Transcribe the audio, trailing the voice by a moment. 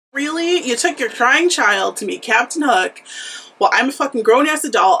You took your crying child to meet Captain Hook. Well, I'm a fucking grown-ass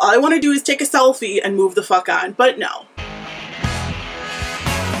adult. All I want to do is take a selfie and move the fuck on. But no.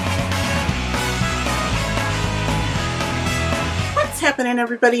 What's happening,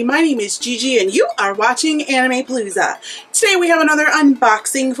 everybody? My name is Gigi and you are watching Animepalooza. Today we have another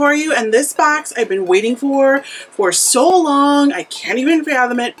unboxing for you, and this box I've been waiting for so long. I can't even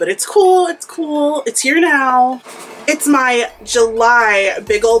fathom it, but it's cool. It's cool. It's here now. It's my July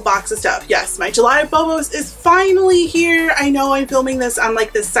big old box of stuff. Yes, my July BOBOS is finally here. I know I'm filming this on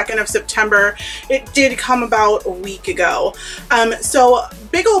like the 2nd of September. It did come about a week ago. So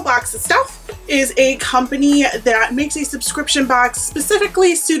big old box of stuff is a company that makes a subscription box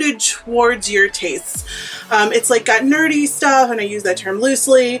specifically suited towards your tastes. It's like got nerdy stuff, and I use that term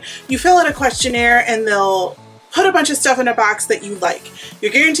loosely. You fill out a questionnaire and they'll put a bunch of stuff in a box that you like.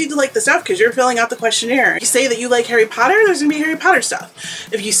 You're guaranteed to like the stuff because you're filling out the questionnaire. If you say that you like Harry Potter, there's gonna be Harry Potter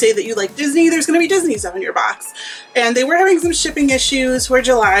stuff. If you say that you like Disney, there's gonna be Disney stuff in your box. And they were having some shipping issues for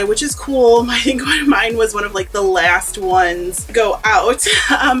July, which is cool. I think mine was one of like the last ones to go out,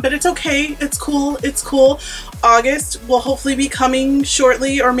 but it's okay. It's cool. It's cool. August will hopefully be coming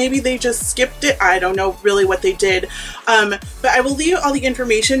shortly, or maybe they just skipped it. I don't know really what they did. But I will leave all the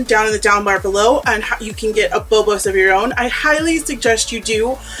information down in the down bar below on how you can get a BOBOS of your own. I highly suggest you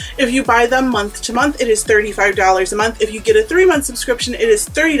do. If you buy them month to month, it is $35 a month. If you get a 3-month subscription, it is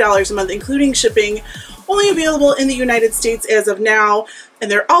 $30 a month, including shipping. Only available in the United States as of now.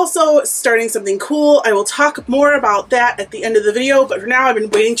 And they're also starting something cool. I will talk more about that at the end of the video, but for now I've been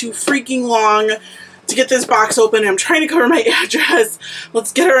waiting too freaking long to get this box open. I'm trying to cover my address.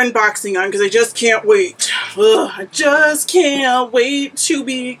 Let's get our unboxing on because I just can't wait. Ugh, I just can't wait to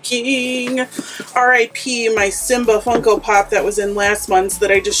be king. R.I.P. my Simba Funko Pop that was in last month's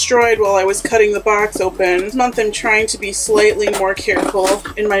that I destroyed while I was cutting the box open. This month I'm trying to be slightly more careful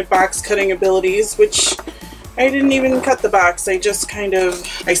in my box cutting abilities, which I didn't even cut the box. I just kind of,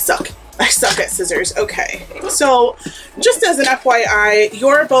 I suck. I suck at scissors. Okay, so just as an FYI,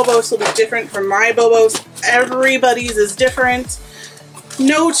 your BOBOS will be different from my BOBOS. Everybody's is different.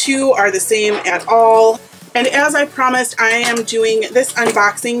 No two are the same at all. And as I promised, I am doing this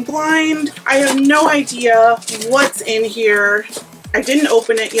unboxing blind. I have no idea what's in here. I didn't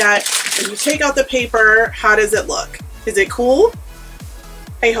open it yet. When you take out the paper, how does it look? Is it cool?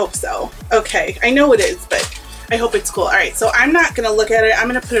 I hope so. Okay, I know it is, but I hope it's cool. All right, so I'm not gonna look at it. I'm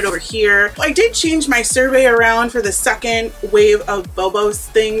gonna put it over here. I did change my survey around for the second wave of BOBOS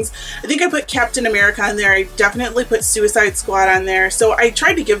things. I think I put Captain America on there. I definitely put Suicide Squad on there. So I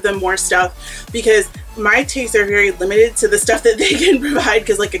tried to give them more stuff because my tastes are very limited to the stuff that they can provide,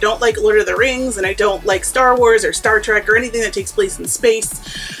 because like I don't like Lord of the Rings and I don't like Star Wars or Star Trek or anything that takes place in space.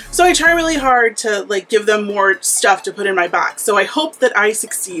 So I try really hard to like give them more stuff to put in my box. So I hope that I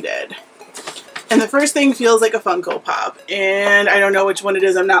succeeded. And the first thing feels like a Funko Pop, and I don't know which one it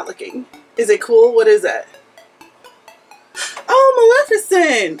is. I'm not looking. Is it cool? What is it? Oh,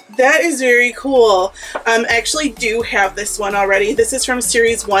 Maleficent! That is very cool. I actually do have this one already. This is from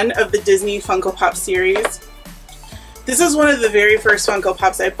series 1 of the Disney Funko Pop series. This is one of the very first Funko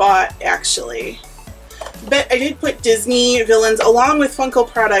Pops I bought, actually. But I did put Disney villains along with Funko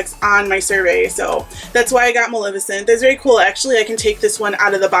products on my survey, so that's why I got Maleficent. That's very cool. Actually, I can take this one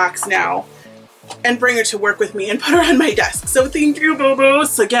out of the box now and bring her to work with me and put her on my desk. So thank you,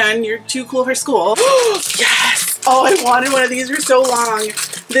 BOBOS. Again, you're too cool for school. Yes! Oh, I wanted one of these for so long.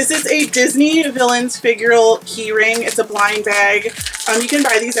 This is a Disney Villains figural keyring. It's a blind bag. You can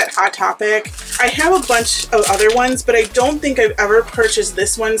buy these at Hot Topic. I have a bunch of other ones, but I don't think I've ever purchased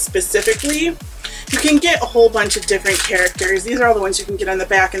this one specifically. You can get a whole bunch of different characters. These are all the ones you can get on the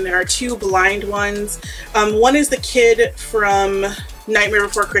back, and there are 2 blind ones. One is the kid from Nightmare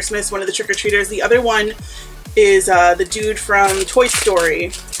Before Christmas, one of the trick-or-treaters. The other one is the dude from Toy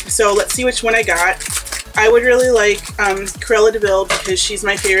Story. So let's see which one I got. I would really like Cruella de Vil because she's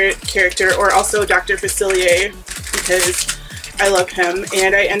my favorite character, or also Dr. Facilier because I love him.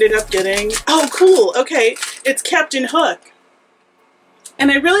 And I ended up getting, oh cool, okay, it's Captain Hook.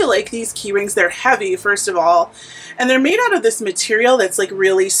 And I really like these key rings. They're heavy, first of all, and they're made out of this material that's like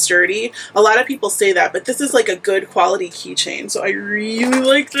really sturdy. A lot of people say that, but this is like a good quality keychain, so I really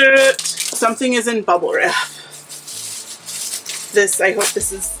like that. Something is in bubble wrap. This, I hope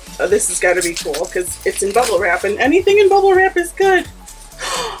this has got to be cool because it's in bubble wrap, and anything in bubble wrap is good.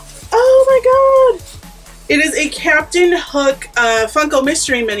 Oh my god! It is a Captain Hook Funko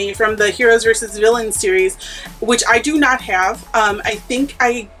Mystery Mini from the Heroes vs. Villains series, which I do not have. I think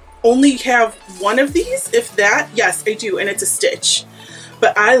I only have one of these, if that. Yes, I do, and it's a Stitch.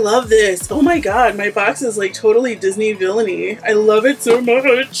 But I love this. Oh my god, my box is like totally Disney villainy. I love it so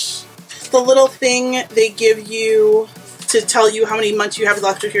much. the little thing they give you to tell you how many months you have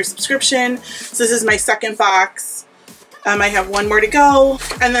left with your subscription. So this is my second box. I have one more to go.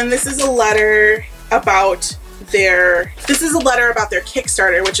 And then this is a letter about their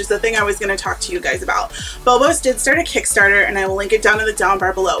Kickstarter, which is the thing I was going to talk to you guys about. BOBOS did start a Kickstarter, and I will link it down in the down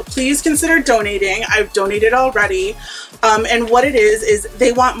bar below. Please consider donating. I've donated already. And what it is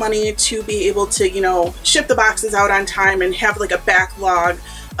they want money to be able to, you know, ship the boxes out on time and have like a backlog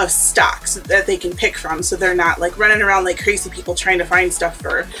of stocks that they can pick from, so they're not like running around like crazy people trying to find stuff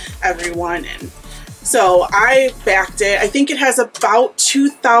for everyone. And so I backed it. I think it has about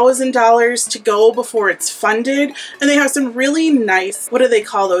 $2,000 to go before it's funded, and they have some really nice, what do they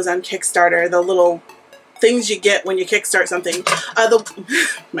call those on Kickstarter, the little things you get when you kickstart something.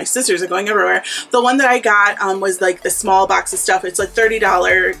 My scissors are going everywhere. The one that I got was like the small box of stuff. It's like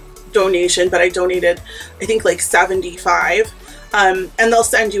 $30 donation, but I donated I think like $75. And they'll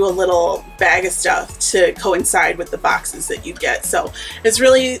send you a little bag of stuff to coincide with the boxes that you get. So it's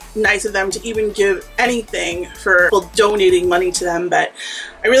really nice of them to even give anything for people donating money to them. But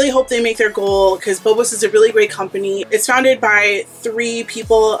I really hope they make their goal, because BOBOS is a really great company. It's founded by 3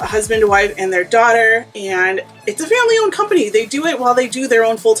 people, a husband, a wife, and their daughter. And it's a family-owned company. They do it while they do their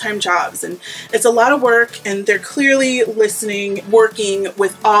own full-time jobs. And it's a lot of work, and they're clearly listening, working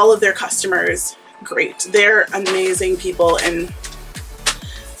with all of their customers. Great. They're amazing people, and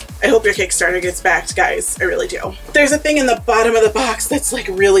I hope your Kickstarter gets backed, guys. I really do. There's a thing in the bottom of the box that's like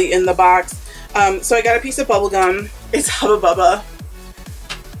really in the box. So I got a piece of bubble gum. It's Hubba Bubba.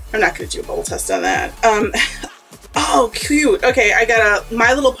 I'm not going to do a bubble test on that. Oh, cute. Okay, I got a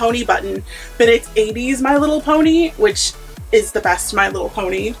My Little Pony button, but it's 80s My Little Pony, which is the best My Little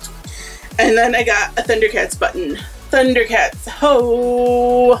Pony. And then I got a Thundercats button. Thundercats.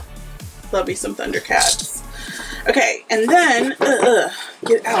 Ho! Love me some Thundercats. Okay, and then,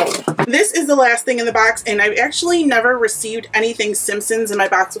 get out. This is the last thing in the box, and I've actually never received anything Simpsons in my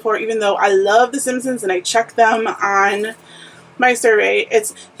box before, even though I love the Simpsons and I check them on my survey.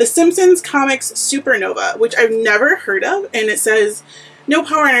 It's the Simpsons Comics Supernova, which I've never heard of, and it says, no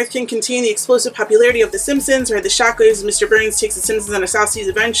power on Earth can contain the explosive popularity of The Simpsons, or the shockwaves Mr. Burns takes the Simpsons on a South Seas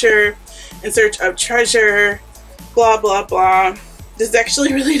adventure in search of treasure, blah, blah, blah. This is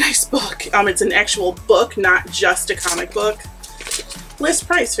actually a really nice book. It's an actual book, not just a comic book. List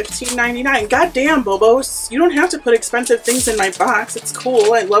price, $15.99. God damn, BOBOS. You don't have to put expensive things in my box. It's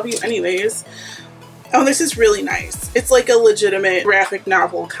cool. I love you anyways. Oh, this is really nice. It's like a legitimate graphic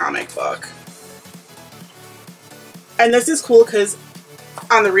novel comic book. And this is cool because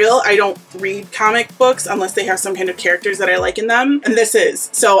on the real, I don't read comic books unless they have some kind of characters that I like in them. And this is.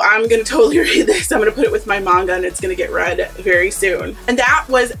 So I'm going to totally read this. I'm going to put it with my manga, and it's going to get read very soon. And that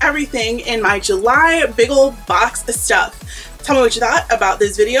was everything in my July big ol' box of stuff. Tell me what you thought about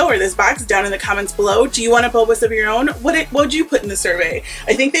this video or this box down in the comments below. Do you want a BOBOS of your own? What'd you put in the survey?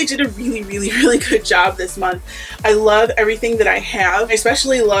 I think they did a really good job this month. I love everything that I have. I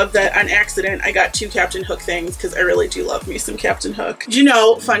especially love that on accident I got 2 Captain Hook things, because I really do love me some Captain Hook. You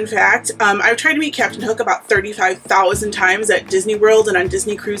know, fun fact, I've tried to meet Captain Hook about 35,000 times at Disney World and on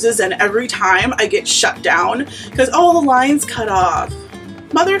Disney cruises, and every time I get shut down because all the lines cut off.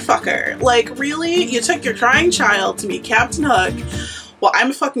 Motherfucker, like, really? You took your crying child to meet Captain Hook? Well,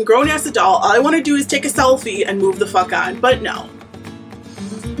 I'm a fucking grown-ass adult. All I want to do is take a selfie and move the fuck on. But no.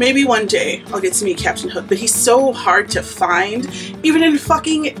 Maybe one day I'll get to meet Captain Hook, but he's so hard to find. Even in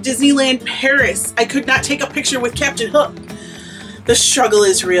fucking Disneyland Paris, I could not take a picture with Captain Hook. The struggle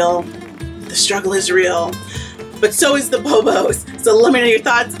is real. The struggle is real. But so is the BOBOS. So let me know your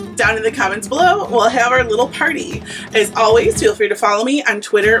thoughts down in the comments below. We'll have our little party. As always, feel free to follow me on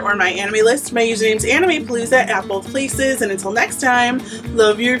Twitter or my anime list. My username's Animepalooza at both places. And until next time,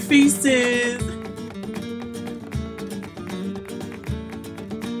 love your faces.